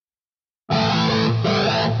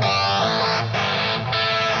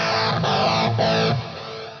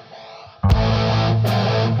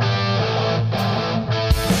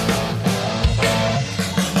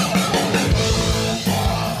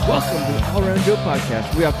Around Joe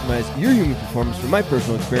podcast, we optimize your human performance from my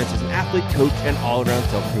personal experience as an athlete, coach, and all-around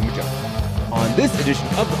self-improvement junkie. On this edition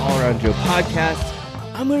of the All Around Joe podcast,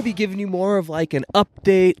 I'm going to be giving you more of like an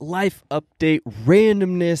update, life update,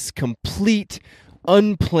 randomness, complete,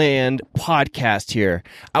 unplanned podcast here.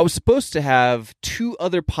 I was supposed to have 2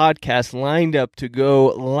 other podcasts lined up to go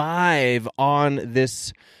live on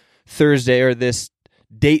this Thursday or this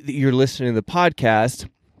date that you're listening to the podcast.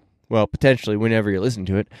 Well, potentially whenever you're listening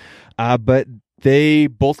to it. But they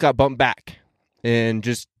both got bumped back. And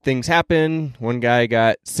just things happen. One guy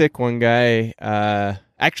got sick. One guy,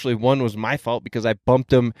 actually one was my fault because I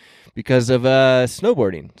bumped him because of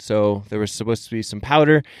snowboarding. So there was supposed to be some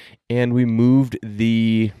powder, and we moved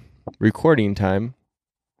the recording time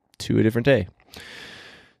to a different day.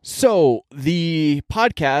 So the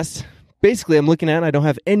podcast, basically I'm looking at, I don't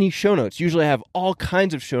have any show notes. Usually I have all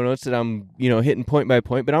kinds of show notes that I'm, hitting point by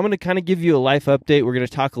point, but I'm going to kind of give you a life update. We're going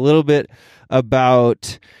to talk a little bit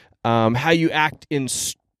about how you act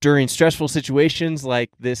during stressful situations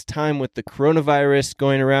like this time with the coronavirus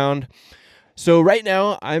going around. So right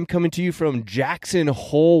now I'm coming to you from Jackson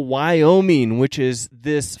Hole, Wyoming, which is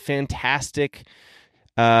this fantastic,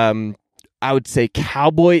 I would say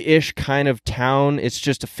cowboy-ish kind of town. It's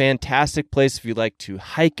just a fantastic place if you like to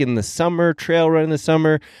hike in the summer, trail run in the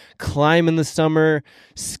summer, climb in the summer,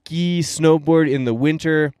 ski, snowboard in the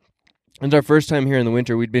winter. It's our first time here in the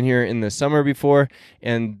winter. We'd been here in the summer before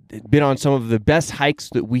and been on some of the best hikes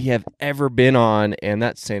that we have ever been on, and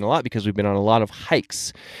that's saying a lot because we've been on a lot of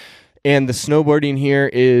hikes. And the snowboarding here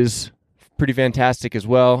is pretty fantastic as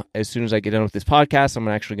well. As soon as I get done with this podcast, I'm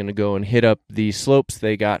actually going to go and hit up the slopes.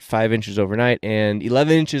 They got 5 inches overnight and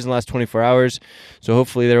 11 inches in the last 24 hours. So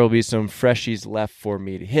hopefully there will be some freshies left for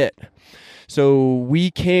me to hit. So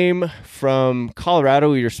we came from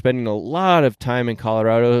Colorado. We were spending a lot of time in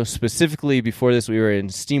Colorado. Specifically, before this, we were in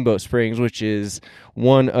Steamboat Springs, which is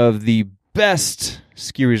one of the best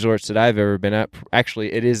ski resorts that I've ever been at.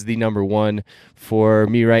 Actually, it is the number one for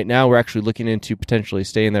me right now. We're actually looking into potentially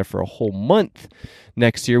staying there for a whole month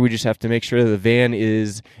next year. We just have to make sure that the van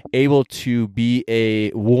is able to be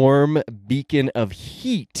a warm beacon of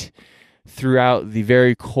heat throughout the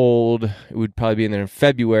very cold, it would probably be in there in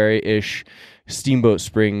February-ish, Steamboat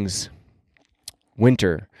Springs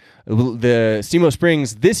winter. The Steamboat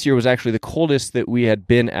Springs this year was actually the coldest that we had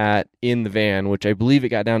been at in the van, which I believe it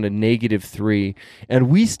got down to -3, and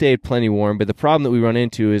we stayed plenty warm, but the problem that we run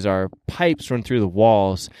into is our pipes run through the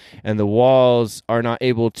walls, and the walls are not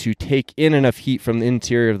able to take in enough heat from the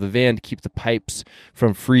interior of the van to keep the pipes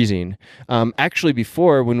from freezing. Actually,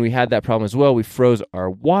 before, when we had that problem as well, we froze our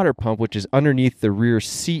water pump, which is underneath the rear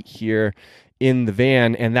seat here in the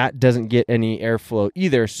van, and that doesn't get any airflow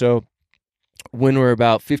either, so when we're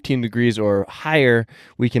about 15 degrees or higher,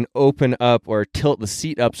 we can open up or tilt the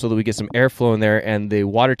seat up so that we get some airflow in there, and the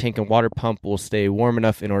water tank and water pump will stay warm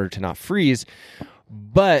enough in order to not freeze.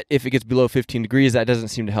 But if it gets below 15 degrees, that doesn't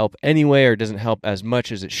seem to help anyway, or doesn't help as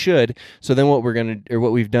much as it should. So then what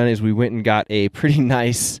we've done is we went and got a pretty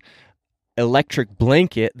nice electric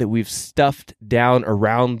blanket that we've stuffed down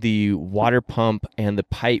around the water pump and the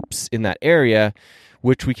pipes in that area,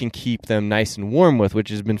 which we can keep them nice and warm with, which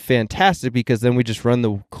has been fantastic because then we just run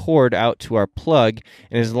the cord out to our plug,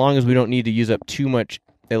 and as long as we don't need to use up too much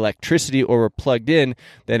electricity or we're plugged in,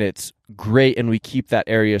 then it's great, and we keep that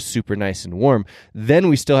area super nice and warm. Then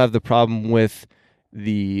we still have the problem with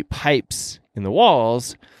the pipes in the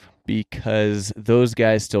walls because those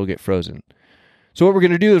guys still get frozen. So what we're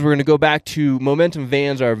going to do is we're going to go back to Momentum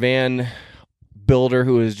Vans, our van builder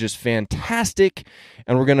who is just fantastic,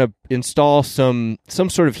 and we're going to install some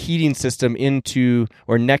sort of heating system into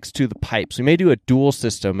or next to the pipes. We may do a dual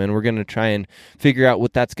system, and we're going to try and figure out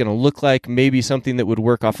what that's going to look like. Maybe something that would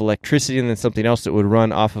work off electricity and then something else that would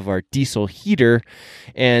run off of our diesel heater,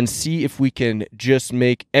 and see if we can just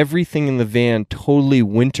make everything in the van totally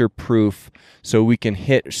winter-proof so we can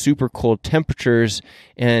hit super cold temperatures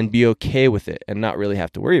and be okay with it and not really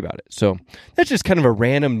have to worry about it. So that's just kind of a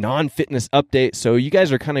random non-fitness update. So you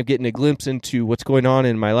guys are kind of getting a glimpse into what's going on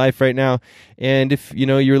in my life right now. And if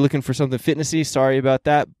you're looking for something fitnessy, sorry about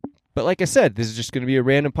that. But like I said, this is just going to be a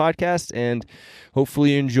random podcast, and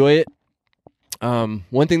hopefully you enjoy it.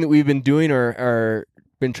 One thing that we've been doing or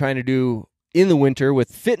been trying to do in the winter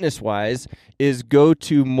with fitness-wise is go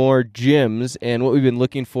to more gyms, and what we've been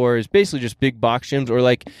looking for is basically just big box gyms or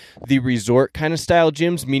like the resort kind of style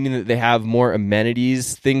gyms, meaning that they have more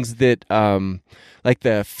amenities, things that like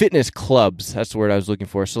the fitness clubs, that's the word I was looking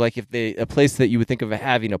for. So like a place that you would think of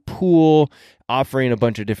having a pool, offering a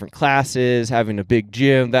bunch of different classes, having a big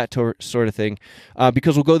gym, that sort of thing,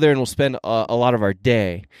 because we'll go there and we'll spend a lot of our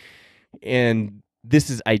day. And this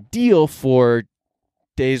is ideal for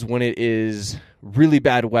days when it is really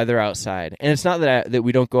bad weather outside. And it's not that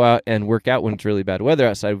we don't go out and work out when it's really bad weather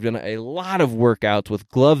outside. We've done a lot of workouts with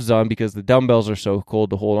gloves on because the dumbbells are so cold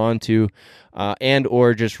to hold on to, and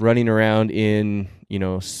or just running around in,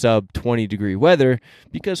 sub 20 degree weather,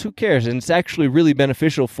 because who cares? And it's actually really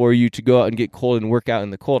beneficial for you to go out and get cold and work out in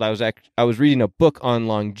the cold. I was reading a book on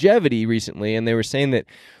longevity recently, and they were saying that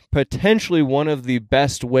potentially one of the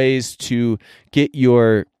best ways to get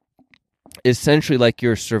your essentially like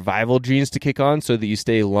your survival genes to kick on so that you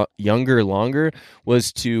stay younger longer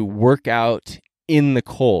was to work out in the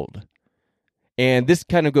cold. And this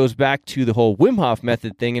kind of goes back to the whole Wim Hof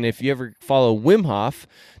method thing. And if you ever follow Wim Hof,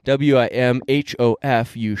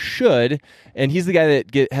 Wimhof, you should. And he's the guy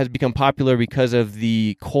that has become popular because of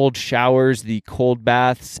the cold showers, the cold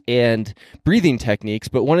baths, and breathing techniques.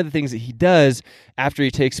 But one of the things that he does after he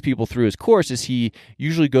takes people through his course is he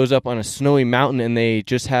usually goes up on a snowy mountain and they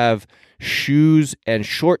just have shoes and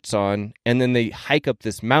shorts on, and then they hike up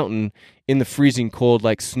this mountain in the freezing cold,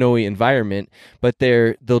 like snowy environment. But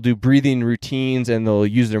they'll do breathing routines and they'll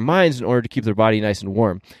use their minds in order to keep their body nice and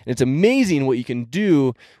warm. And it's amazing what you can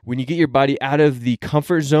do when you get your body out of the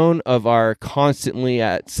comfort zone of our constantly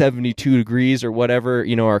at 72 degrees or whatever,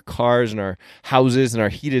 our cars and our houses and our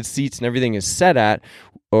heated seats and everything is set at,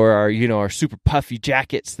 or our super puffy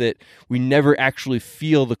jackets that we never actually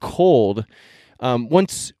feel the cold.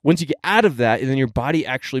 Once you get out of that, then your body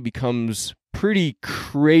actually becomes pretty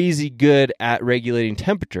crazy good at regulating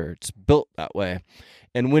temperature. It's built that way.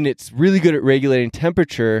 And when it's really good at regulating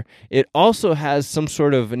temperature, it also has some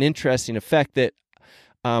sort of an interesting effect that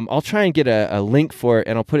I'll try and get a link for it,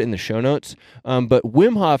 and I'll put it in the show notes. But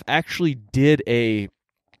Wim Hof actually did a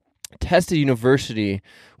test at university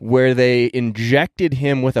where they injected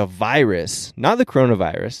him with a virus, not the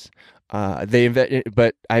coronavirus. I'll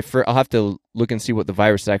have to look and see what the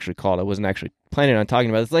virus is actually called. I wasn't actually planning on talking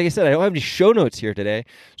about this. Like I said, I don't have any show notes here today,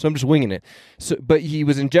 so I'm just winging it. But he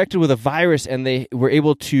was injected with a virus, and they were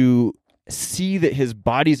able to see that his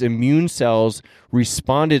body's immune cells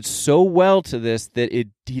responded so well to this that he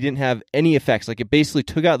didn't have any effects. Like, it basically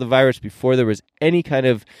took out the virus before there was any kind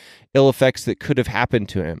of ill effects that could have happened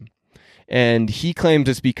to him. And he claims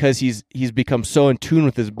it's because he's become so in tune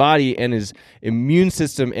with his body and his immune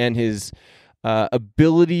system and his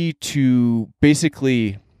ability to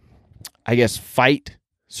basically, I guess, fight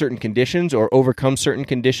certain conditions or overcome certain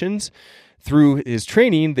conditions through his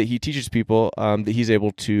training that he teaches people, that he's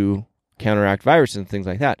able to counteract viruses and things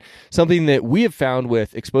like that. Something that we have found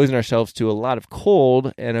with exposing ourselves to a lot of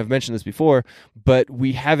cold, and I've mentioned this before, but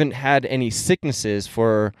we haven't had any sicknesses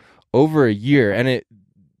for over a year. And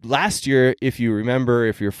last year, if you remember,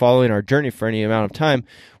 if you're following our journey for any amount of time,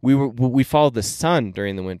 we followed the sun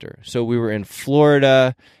during the winter. So we were in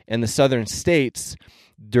Florida and the southern states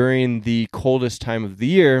during the coldest time of the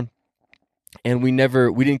year, and we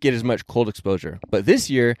didn't get as much cold exposure. But this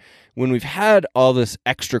year, when we've had all this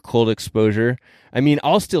extra cold exposure,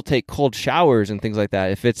 I'll still take cold showers and things like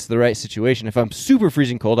that if it's the right situation. If I'm super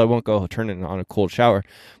freezing cold, I won't go turn it on a cold shower.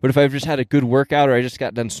 But if I've just had a good workout or I just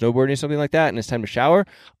got done snowboarding or something like that and it's time to shower,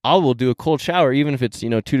 I will do a cold shower even if it's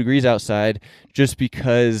 2 degrees outside, just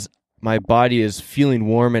because my body is feeling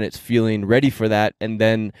warm and it's feeling ready for that. And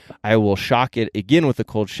then I will shock it again with a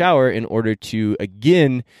cold shower in order to,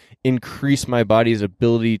 again, increase my body's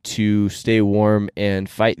ability to stay warm and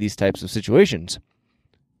fight these types of situations.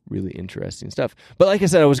 Really interesting stuff. But like I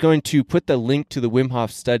said, I was going to put the link to the Wim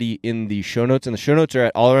Hof study in the show notes, and the show notes are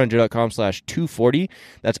at allaroundjoe.com/240.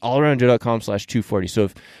 That's allaroundjoe.com/240. So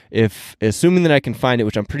if assuming that I can find it,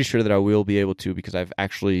 which I'm pretty sure that I will be able to because I've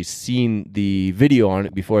actually seen the video on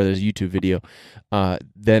it before, there's a YouTube video,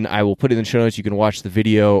 then I will put it in the show notes. You can watch the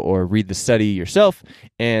video or read the study yourself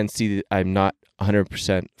and see that I'm not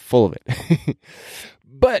 100% full of it.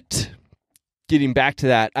 But getting back to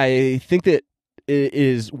that, I think that it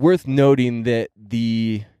is worth noting that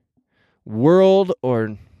the world,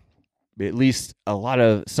 or at least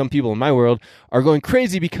some people in my world, are going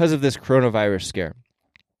crazy because of this coronavirus scare.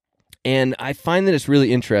 And I find that it's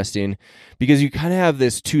really interesting because you kind of have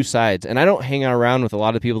this two sides. And I don't hang around with a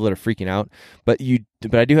lot of people that are freaking out, but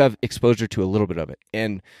I do have exposure to a little bit of it.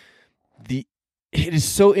 And it is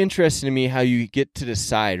so interesting to me how you get to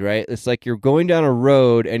decide, right? It's like you're going down a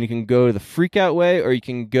road and you can go the freak out way, or you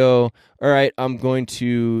can go, all right, I'm going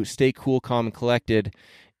to stay cool, calm, and collected,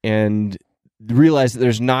 and realize that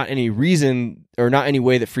there's not any reason or not any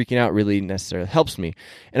way that freaking out really necessarily helps me.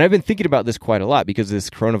 And I've been thinking about this quite a lot because this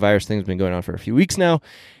coronavirus thing has been going on for a few weeks now,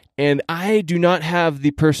 and I do not have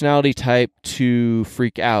the personality type to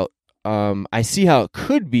freak out. I see how it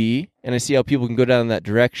could be, and I see how people can go down that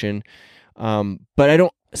direction. but I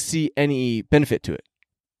don't see any benefit to it.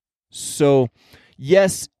 So,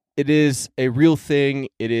 yes, it is a real thing.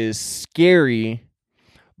 It is scary,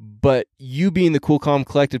 but you being the cool, calm,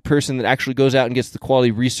 collected person that actually goes out and gets the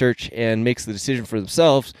quality research and makes the decision for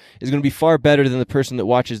themselves is going to be far better than the person that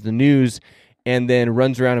watches the news and then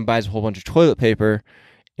runs around and buys a whole bunch of toilet paper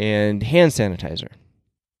and hand sanitizer.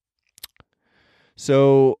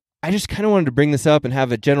 So I just kind of wanted to bring this up and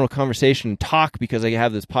have a general conversation and talk because I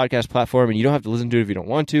have this podcast platform and you don't have to listen to it if you don't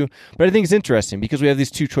want to. But I think it's interesting because we have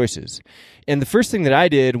these two choices. And the first thing that I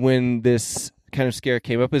did when this kind of scare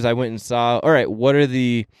came up is I went and saw, all right, what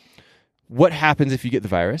happens if you get the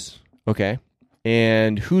virus? Okay.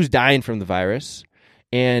 And who's dying from the virus?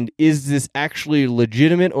 And is this actually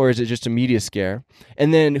legitimate or is it just a media scare?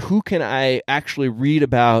 And then who can I actually read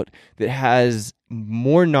about that has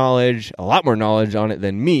more knowledge, a lot more knowledge on it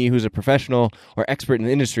than me, who's a professional or expert in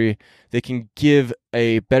the industry, that can give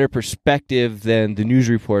a better perspective than the news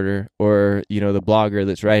reporter or, the blogger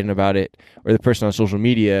that's writing about it or the person on social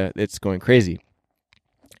media that's going crazy.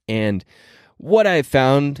 And what I've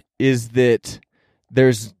found is that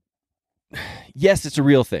yes, it's a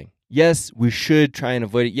real thing. Yes, we should try and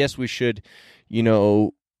avoid it. Yes, we should,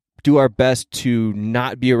 do our best to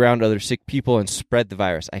not be around other sick people and spread the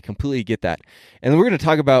virus. I completely get that. And we're going to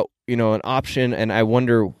talk about, an option, and I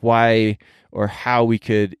wonder why or how we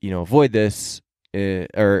could, avoid this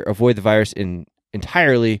or avoid the virus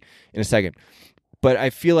entirely in a second. But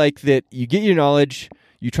I feel like that you get your knowledge,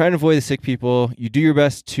 you try and avoid the sick people, you do your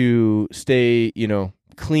best to stay,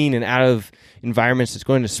 clean and out of environments that's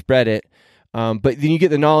going to spread it. But then you get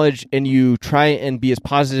the knowledge and you try and be as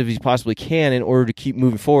positive as you possibly can in order to keep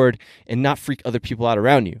moving forward and not freak other people out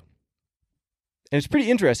around you. And it's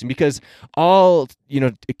pretty interesting because I'll,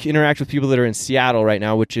 interact with people that are in Seattle right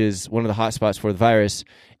now, which is one of the hot spots for the virus.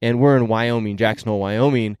 And we're in Wyoming, Jackson Hole,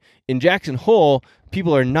 Wyoming. In Jackson Hole,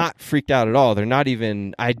 people are not freaked out at all. They're not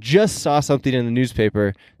even, I just saw something in the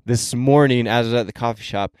newspaper this morning as I was at the coffee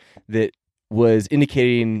shop that was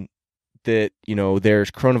indicating that,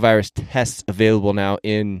 there's coronavirus tests available now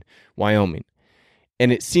in Wyoming.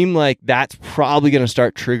 And it seemed like that's probably going to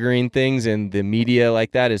start triggering things, and the media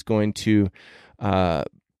like that is going to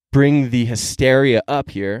bring the hysteria up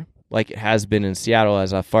here like it has been in Seattle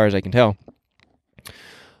as far as I can tell.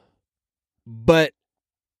 But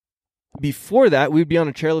before that, we'd be on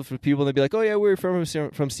a chairlift with people and they'd be like, oh yeah, we're from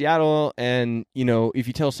Seattle. And, if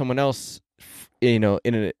you tell someone else,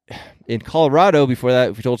 in Colorado before that,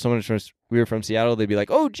 if we told someone we were from Seattle, they'd be like,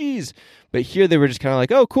 oh, geez. But here they were just kind of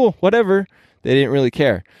like, oh, cool, whatever. They didn't really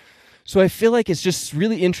care. So I feel like it's just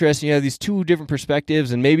really interesting. You have these two different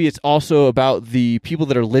perspectives, and maybe it's also about the people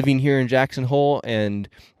that are living here in Jackson Hole and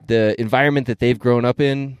the environment that they've grown up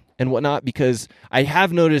in and whatnot, because I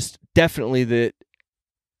have noticed definitely that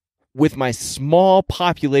with my small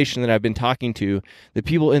population that I've been talking to, the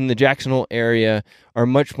people in the Jackson Hole area are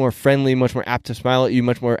much more friendly, much more apt to smile at you,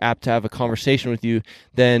 much more apt to have a conversation with you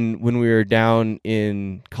than when we were down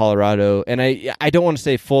in Colorado. And I don't want to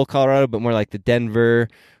say full Colorado, but more like the Denver,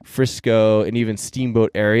 Frisco, and even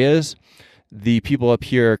Steamboat areas. The people up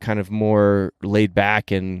here are kind of more laid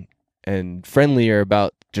back and friendlier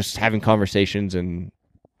about just having conversations and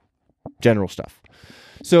general stuff.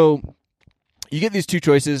 So you get these two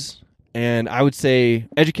choices, and I would say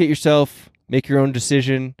educate yourself, make your own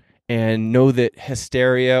decision, and know that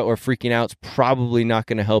hysteria or freaking out is probably not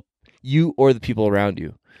going to help you or the people around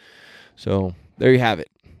you. So there you have it.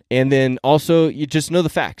 And then also, you just know the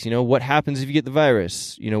facts. What happens if you get the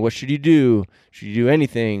virus? What should you do? Should you do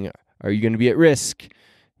anything? Are you going to be at risk?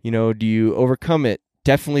 Do you overcome it?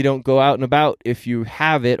 Definitely don't go out and about if you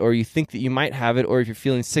have it or you think that you might have it or if you're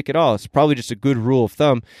feeling sick at all. It's probably just a good rule of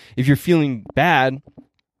thumb. If you're feeling bad,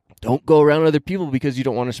 don't go around other people because you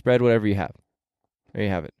don't want to spread whatever you have. There you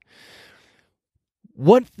have it.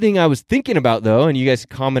 One thing I was thinking about, though, and you guys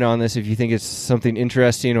can comment on this if you think it's something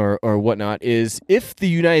interesting or whatnot, is if the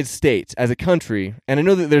United States as a country, and I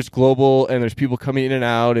know that there's global and there's people coming in and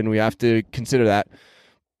out and we have to consider that,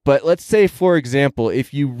 but let's say, for example,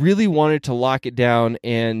 if you really wanted to lock it down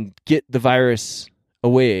and get the virus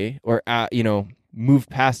away or, move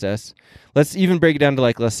past us, let's even break it down to,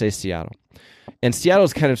 let's say Seattle. And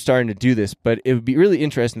Seattle's kind of starting to do this, but it would be really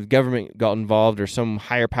interesting if the government got involved or some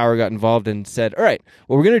higher power got involved and said, all right,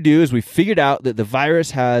 what we're going to do is we figured out that the virus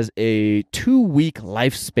has a 2-week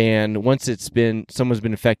lifespan once someone's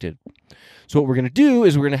been infected. So what we're going to do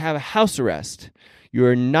is we're going to have a house arrest.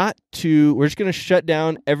 We're just going to shut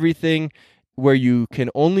down everything where you can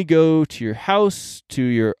only go to your house, to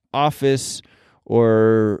your office,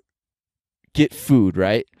 or get food,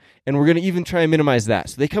 right? and we're going to even try and minimize that.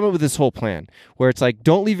 So they come up with this whole plan where it's like,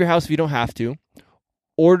 don't leave your house if you don't have to.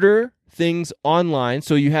 Order things online.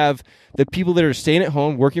 So you have the people that are staying at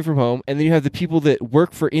home, working from home, and then you have the people that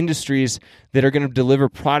work for industries that are going to deliver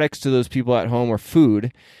products to those people at home or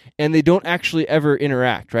food, and they don't actually ever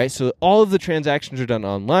interact, right? So all of the transactions are done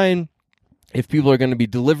online. If people are going to be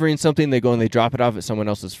delivering something, they go and they drop it off at someone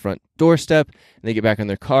else's front doorstep, and they get back in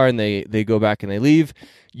their car, and they go back and they leave.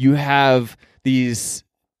 You have these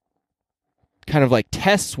kind of like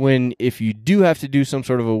tests when if you do have to do some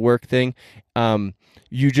sort of a work thing,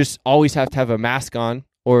 you just always have to have a mask on,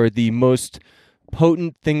 or the most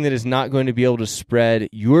potent thing that is not going to be able to spread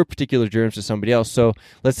your particular germs to somebody else. So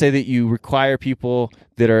let's say that you require people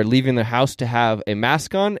that are leaving the house to have a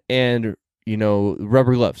mask on and,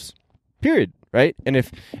 rubber gloves. Period, right? And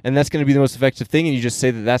that's going to be the most effective thing, and you just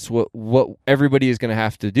say that that's what everybody is going to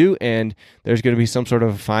have to do, and there's going to be some sort of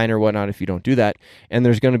a fine or whatnot if you don't do that, and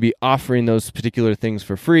there's going to be offering those particular things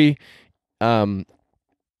for free to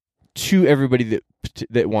everybody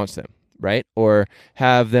that wants them, right? Or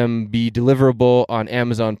have them be deliverable on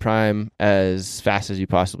Amazon Prime as fast as you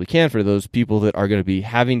possibly can for those people that are going to be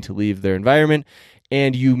having to leave their environment.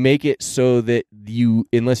 And you make it so that you,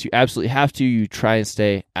 unless you absolutely have to, you try and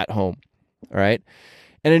stay at home. All right.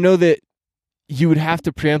 And I know that you would have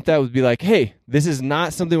to preempt that would be like, hey, this is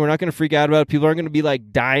not something we're not going to freak out about. People aren't going to be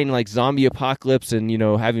like dying like zombie apocalypse and,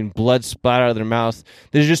 having blood splat out of their mouth.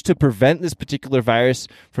 This is just to prevent this particular virus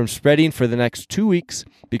from spreading for the next 2 weeks,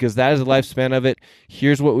 because that is the lifespan of it.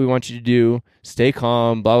 Here's what we want you to do. Stay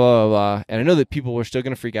calm, blah, blah, blah, blah. And I know that people were still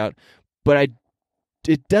going to freak out, but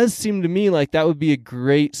it does seem to me like that would be a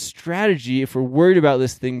great strategy if we're worried about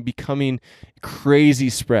this thing becoming crazy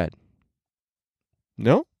spread.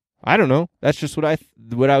 No? I don't know. That's just what I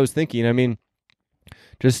was thinking. I mean,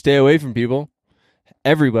 just stay away from people.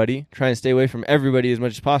 Everybody. Try and stay away from everybody as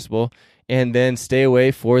much as possible, and then stay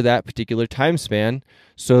away for that particular time span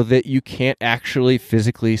so that you can't actually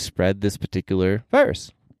physically spread this particular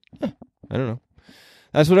virus. I don't know.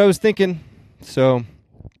 That's what I was thinking. So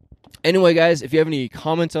anyway, guys, if you have any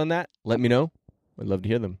comments on that, let me know. I'd love to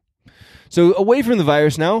hear them. So away from the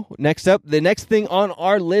virus now, next up, the next thing on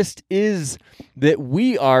our list is that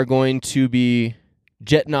we are going to be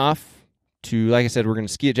jetting off to, like I said, we're going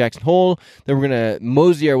to ski at Jackson Hole. Then we're going to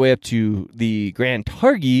mosey our way up to the Grand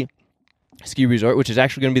Targhee ski resort, which is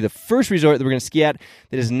actually going to be the first resort that we're going to ski at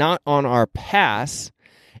that is not on our pass.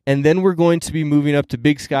 And then we're going to be moving up to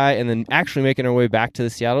Big Sky and then actually making our way back to the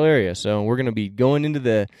Seattle area. So we're going to be going into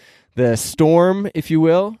the storm, if you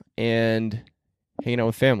will, and hanging out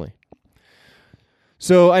with family.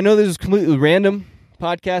 So I know this is a completely random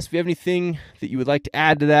podcast. If you have anything that you would like to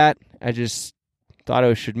add to that, I just thought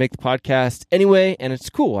I should make the podcast anyway, and it's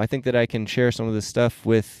cool. I think that I can share some of this stuff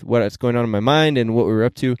with what's going on in my mind and what we're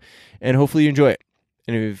up to, and hopefully you enjoy it.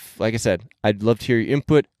 And if, like I said, I'd love to hear your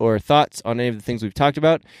input or thoughts on any of the things we've talked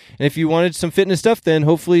about. And if you wanted some fitness stuff, then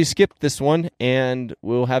hopefully skip this one, and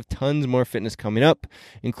we'll have tons more fitness coming up,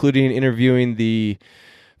 including interviewing the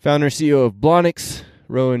founder and CEO of Blonix,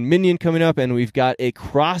 Rowan Minion, coming up, and we've got a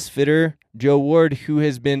CrossFitter, Joe Ward, who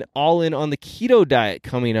has been all in on the keto diet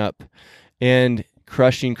coming up and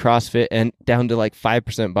crushing CrossFit and down to like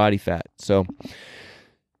 5% body fat. So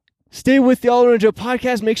stay with the All Around Joe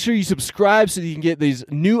podcast. Make sure you subscribe so that you can get these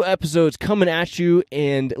new episodes coming at you,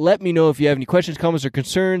 and let me know if you have any questions, comments, or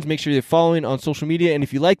concerns. Make sure you're following on social media, and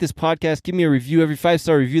if you like this podcast, give me a review. Every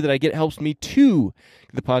 5-star review that I get helps me to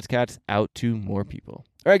get the podcast out to more people.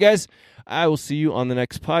 All right, guys, I will see you on the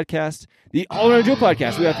next podcast, the All Around Joe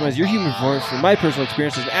podcast. We optimize your human performance from my personal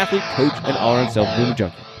experience as an athlete, coach, and all-around self-improvement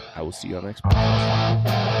junkie. I will see you on the next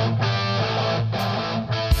podcast.